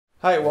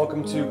Hi,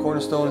 welcome to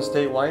Cornerstone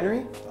Estate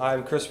Winery.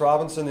 I'm Chris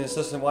Robinson, the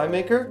assistant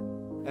winemaker.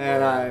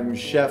 And I'm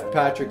Chef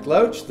Patrick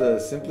Louch, the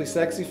Simply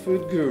Sexy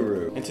Food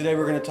Guru. And today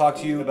we're going to talk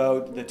to you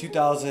about the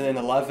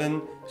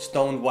 2011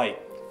 Stoned White.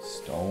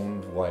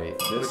 Stoned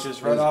White. Which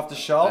is right off the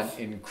shelf.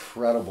 An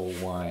incredible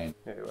wine.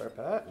 Here you are,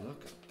 Pat.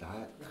 Look at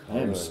that. I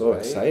am so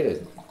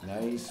excited.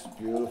 Nice,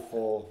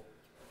 beautiful.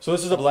 So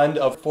this is a blend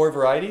of 4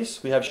 varieties.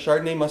 We have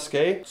Chardonnay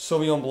Musqué,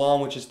 Sauvignon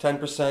Blanc, which is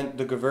 10%,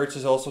 the Gevertz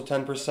is also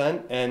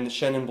 10%, and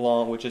Chenin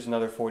Blanc, which is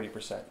another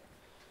 40%.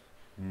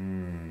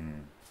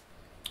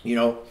 You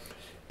know,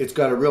 it's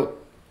got a real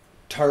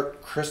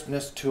tart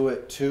crispness to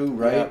it too,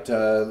 right?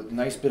 Yeah.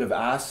 Nice bit of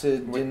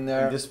acid in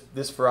there.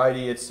 This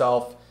variety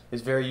itself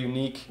is very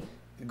unique,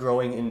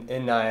 growing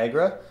in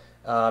Niagara.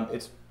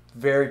 It's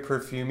very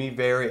perfumey,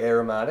 very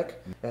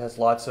aromatic. It has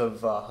lots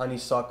of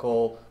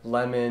honeysuckle,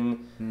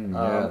 lemon.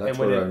 Yeah, that's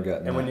what I'm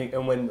getting at.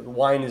 And when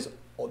wine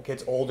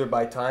gets older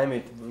by time,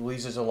 it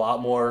releases a lot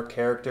more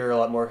character, a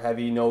lot more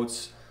heavy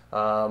notes.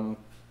 So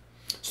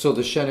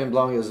the Chenin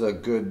Blanc is a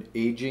good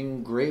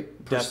aging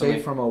grape per Definitely.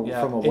 se from a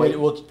And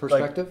white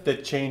perspective? Like,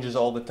 that changes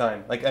all the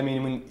time. Like, I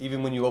mean,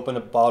 even when you open a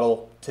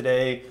bottle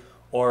today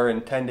or in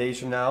 10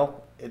 days from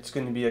now, it's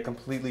going to be a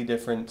completely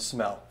different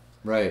smell.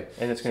 Right.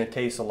 And it's going to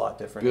taste a lot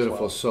different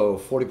Beautiful. as well. So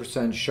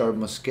 40% Chard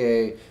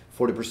Musqué,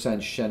 40%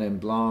 Chenin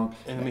Blanc.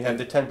 And then we have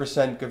the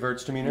 10%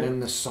 Gewürztraminer.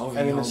 And the Sauvignon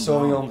And then the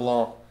Sauvignon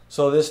Blanc.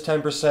 So this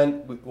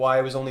 10%, why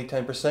it was only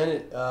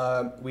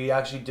 10%, we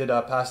actually did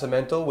a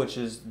passamento, which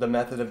is the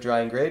method of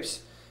drying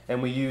grapes.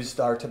 And we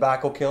used our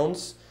tobacco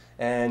kilns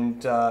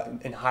and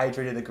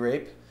hydrated the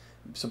grape.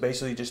 So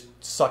basically just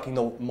sucking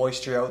the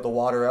moisture out, the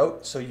water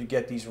out, so you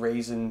get these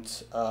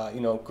raisined,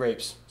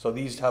 grapes. So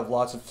these have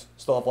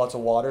still have lots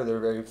of water. They're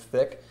very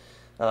thick.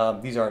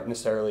 These aren't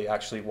necessarily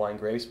actually wine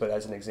grapes, but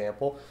as an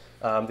example,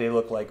 they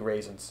look like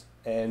raisins.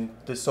 And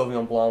the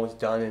Sauvignon Blanc was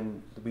done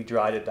and we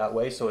dried it that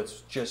way, so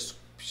it's just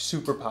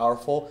super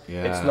powerful.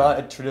 Yeah. It's not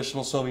a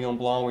traditional Sauvignon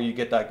Blanc where you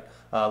get that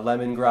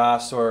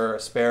lemongrass or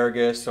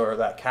asparagus or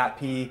that cat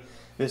pea.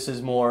 This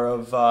is more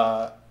of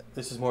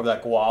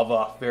that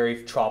guava,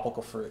 very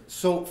tropical fruit.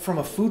 So from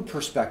a food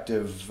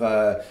perspective,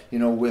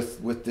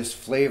 with this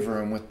flavor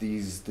and with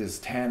these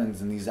tannins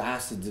and these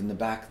acids in the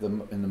back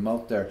of in the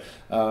mouth there,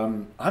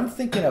 I'm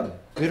thinking a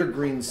bitter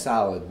green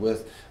salad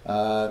with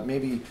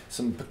maybe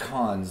some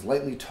pecans,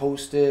 lightly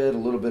toasted, a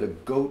little bit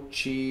of goat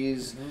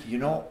cheese. You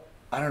know,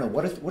 I don't know.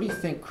 What do you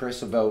think,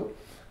 Chris, about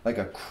like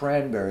a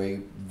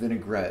cranberry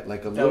vinaigrette,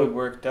 like That would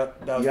work. That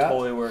would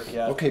totally work.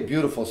 Yeah. Okay,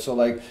 beautiful. So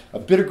like a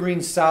bitter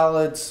green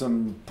salad,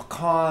 some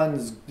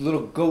pecans,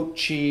 little goat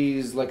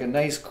cheese, like a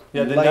nice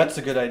then light that's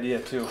a good idea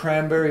too.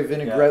 cranberry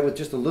vinaigrette with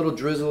just a little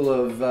drizzle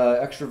of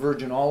extra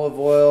virgin olive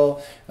oil.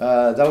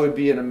 That would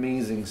be an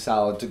amazing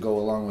salad to go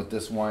along with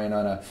this wine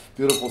on a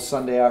beautiful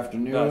Sunday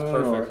afternoon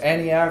or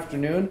any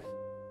afternoon.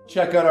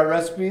 Check out our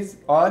recipes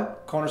on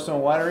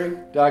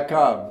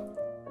cornerstonewinery.com.